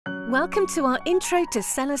Welcome to our Intro to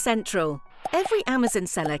Seller Central. Every Amazon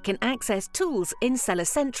seller can access tools in Seller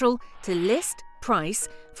Central to list, price,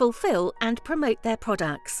 fulfill and promote their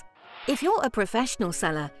products. If you're a professional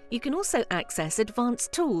seller, you can also access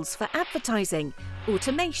advanced tools for advertising,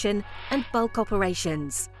 automation and bulk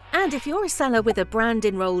operations. And if you're a seller with a brand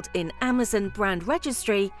enrolled in Amazon Brand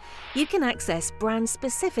Registry, you can access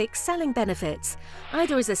brand-specific selling benefits,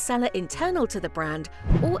 either as a seller internal to the brand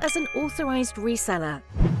or as an authorized reseller.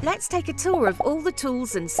 Let's take a tour of all the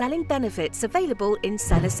tools and selling benefits available in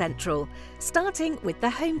Seller Central, starting with the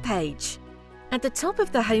home page. At the top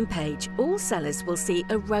of the home page, all sellers will see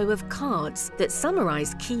a row of cards that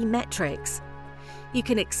summarize key metrics. You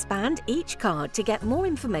can expand each card to get more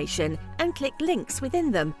information and click links within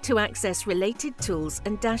them to access related tools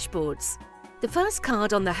and dashboards. The first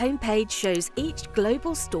card on the home page shows each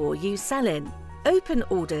global store you sell in. Open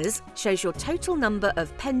Orders shows your total number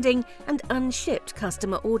of pending and unshipped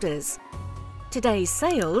customer orders. Today's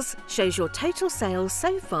Sales shows your total sales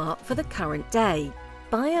so far for the current day.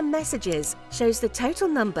 Buyer Messages shows the total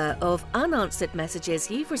number of unanswered messages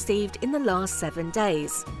you've received in the last 7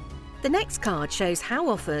 days. The next card shows how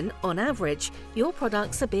often, on average, your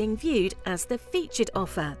products are being viewed as the featured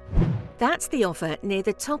offer. That's the offer near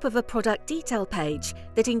the top of a product detail page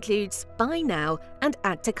that includes Buy Now and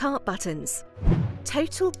Add to Cart buttons.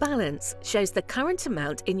 Total Balance shows the current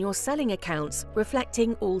amount in your selling accounts,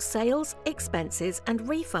 reflecting all sales, expenses and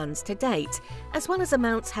refunds to date, as well as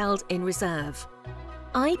amounts held in reserve.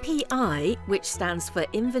 IPI, which stands for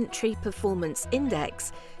Inventory Performance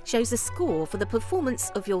Index, shows a score for the performance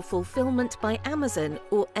of your Fulfillment by Amazon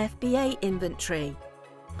or FBA inventory.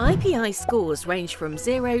 IPI scores range from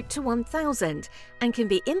 0 to 1000 and can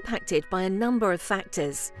be impacted by a number of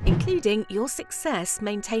factors, including your success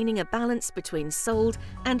maintaining a balance between sold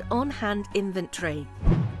and on-hand inventory.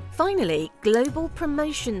 Finally, Global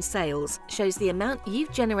Promotion Sales shows the amount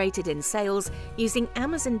you've generated in sales using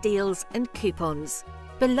Amazon deals and coupons.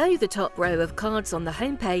 Below the top row of cards on the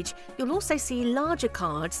homepage, you'll also see larger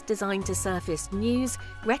cards designed to surface news,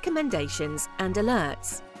 recommendations and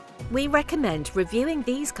alerts. We recommend reviewing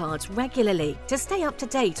these cards regularly to stay up to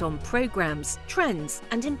date on programs, trends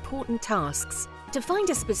and important tasks. To find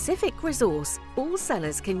a specific resource, all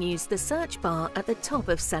sellers can use the search bar at the top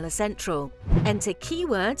of Seller Central. Enter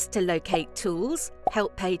keywords to locate tools,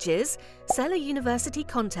 help pages, seller university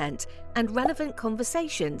content, and relevant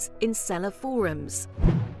conversations in seller forums.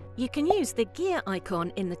 You can use the gear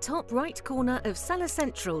icon in the top right corner of Seller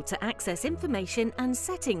Central to access information and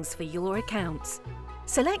settings for your accounts.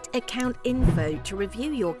 Select Account Info to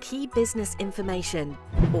review your key business information,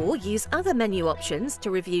 or use other menu options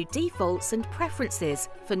to review defaults and preferences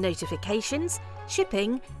for notifications,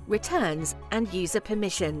 shipping, returns, and user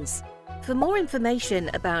permissions. For more information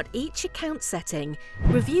about each account setting,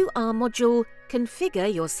 review our module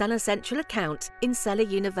Configure your Seller Central account in Seller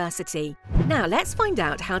University. Now let's find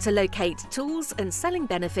out how to locate tools and selling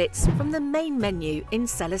benefits from the main menu in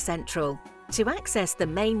Seller Central. To access the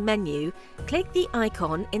main menu, click the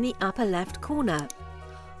icon in the upper left corner.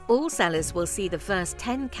 All sellers will see the first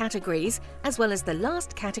 10 categories as well as the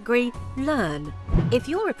last category, Learn. If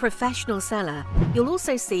you're a professional seller, you'll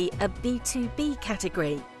also see a B2B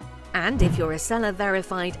category. And if you're a seller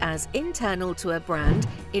verified as internal to a brand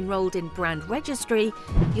enrolled in Brand Registry,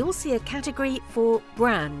 you'll see a category for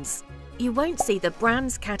Brands. You won't see the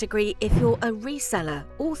Brands category if you're a reseller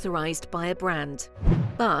authorized by a brand.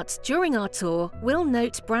 But during our tour, we'll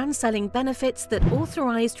note brand selling benefits that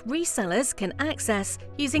authorized resellers can access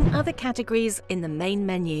using other categories in the main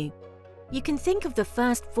menu. You can think of the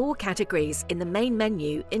first 4 categories in the main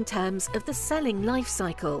menu in terms of the selling life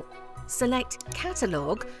cycle. Select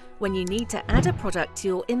Catalog when you need to add a product to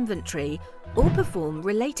your inventory or perform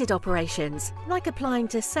related operations, like applying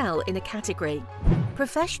to sell in a category.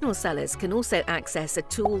 Professional sellers can also access a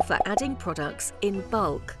tool for adding products in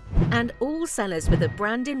bulk. And all sellers with a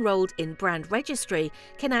brand enrolled in Brand Registry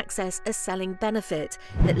can access a selling benefit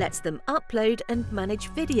that lets them upload and manage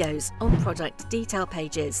videos on product detail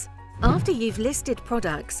pages. After you've listed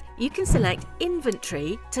products, you can select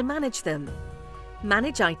Inventory to manage them.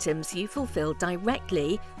 Manage items you fulfill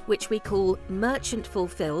directly, which we call Merchant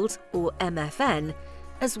Fulfilled or MFN,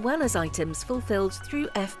 as well as items fulfilled through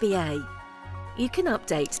FBA. You can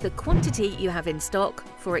update the quantity you have in stock,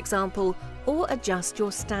 for example, or adjust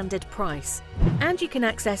your standard price. And you can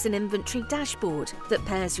access an inventory dashboard that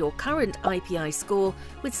pairs your current IPI score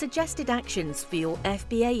with suggested actions for your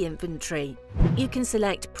FBA inventory. You can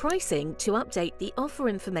select Pricing to update the offer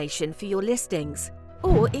information for your listings.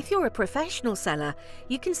 Or if you're a professional seller,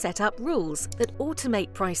 you can set up rules that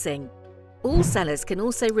automate pricing. All sellers can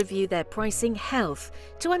also review their pricing health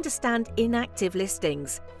to understand inactive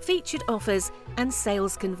listings, featured offers, and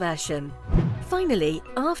sales conversion. Finally,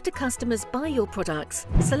 after customers buy your products,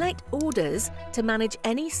 select Orders to manage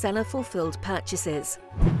any seller-fulfilled purchases.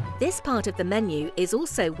 This part of the menu is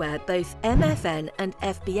also where both MFN and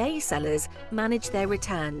FBA sellers manage their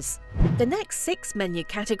returns. The next 6 menu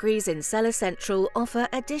categories in Seller Central offer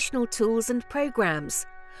additional tools and programs.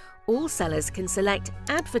 All sellers can select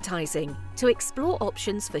Advertising to explore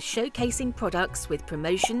options for showcasing products with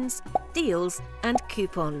promotions, deals, and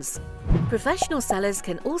coupons. Professional sellers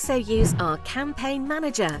can also use our Campaign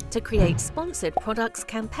Manager to create sponsored products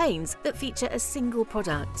campaigns that feature a single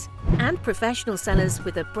product. And professional sellers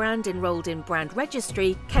with a brand enrolled in Brand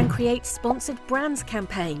Registry can create sponsored brands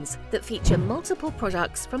campaigns that feature multiple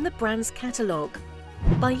products from the brand's catalogue.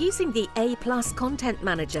 By using the A+ Content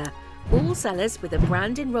Manager, all sellers with a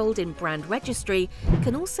brand enrolled in Brand Registry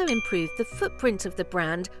can also improve the footprint of the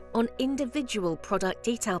brand on individual product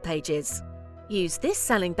detail pages. Use this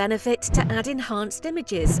selling benefit to add enhanced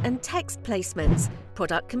images and text placements,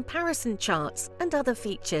 product comparison charts, and other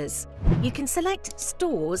features. You can select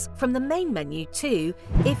Stores from the main menu too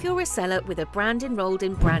if you're a seller with a brand enrolled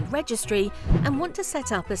in Brand Registry and want to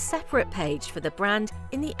set up a separate page for the brand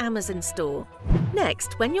in the Amazon store.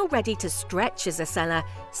 Next, when you're ready to stretch as a seller,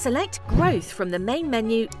 select Growth from the main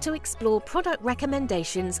menu to explore product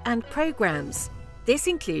recommendations and programs. This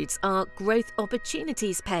includes our Growth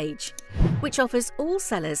Opportunities page, which offers all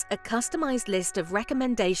sellers a customized list of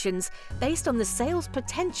recommendations based on the sales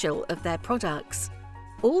potential of their products.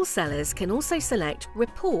 All sellers can also select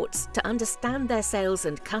Reports to understand their sales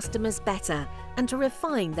and customers better and to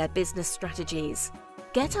refine their business strategies.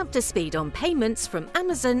 Get up to speed on payments from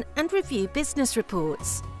Amazon and review business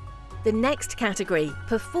reports. The next category,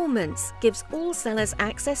 Performance, gives all sellers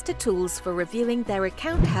access to tools for reviewing their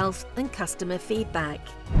account health and customer feedback.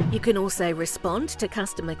 You can also respond to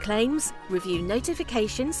customer claims, review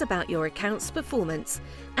notifications about your account's performance,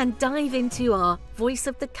 and dive into our Voice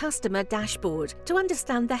of the Customer dashboard to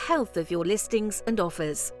understand the health of your listings and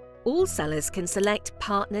offers. All sellers can select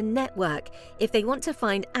Partner Network if they want to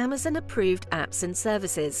find Amazon-approved apps and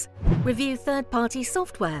services, review third-party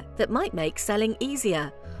software that might make selling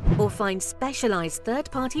easier, or find specialized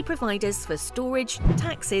third-party providers for storage,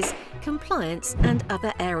 taxes, compliance, and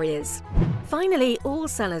other areas. Finally, all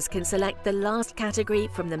sellers can select the last category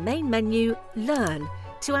from the main menu, Learn,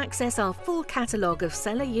 to access our full catalogue of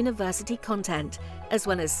Seller University content, as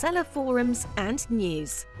well as seller forums and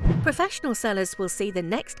news. Professional sellers will see the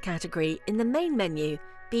next category in the main menu,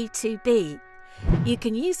 B2B. You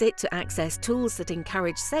can use it to access tools that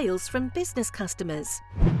encourage sales from business customers.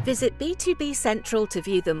 Visit B2B Central to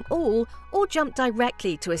view them all, or jump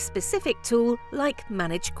directly to a specific tool like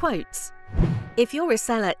Manage Quotes. If you're a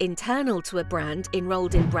seller internal to a brand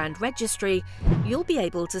enrolled in Brand Registry, you'll be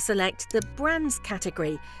able to select the Brands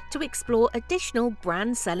category to explore additional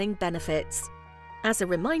brand selling benefits. As a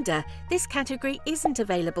reminder, this category isn't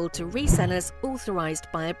available to resellers authorized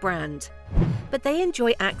by a brand, but they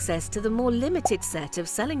enjoy access to the more limited set of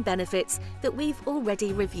selling benefits that we've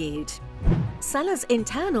already reviewed. Sellers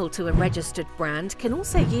internal to a registered brand can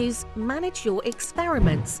also use Manage Your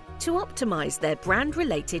Experiments to optimize their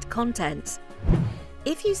brand-related content.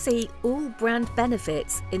 If you see All Brand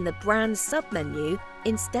Benefits in the Brand submenu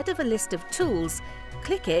instead of a list of tools,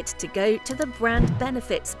 click it to go to the Brand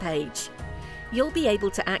Benefits page. You'll be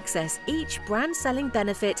able to access each brand selling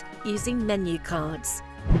benefit using menu cards.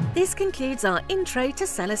 This concludes our intro to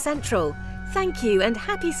Seller Central. Thank you and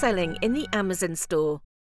happy selling in the Amazon store.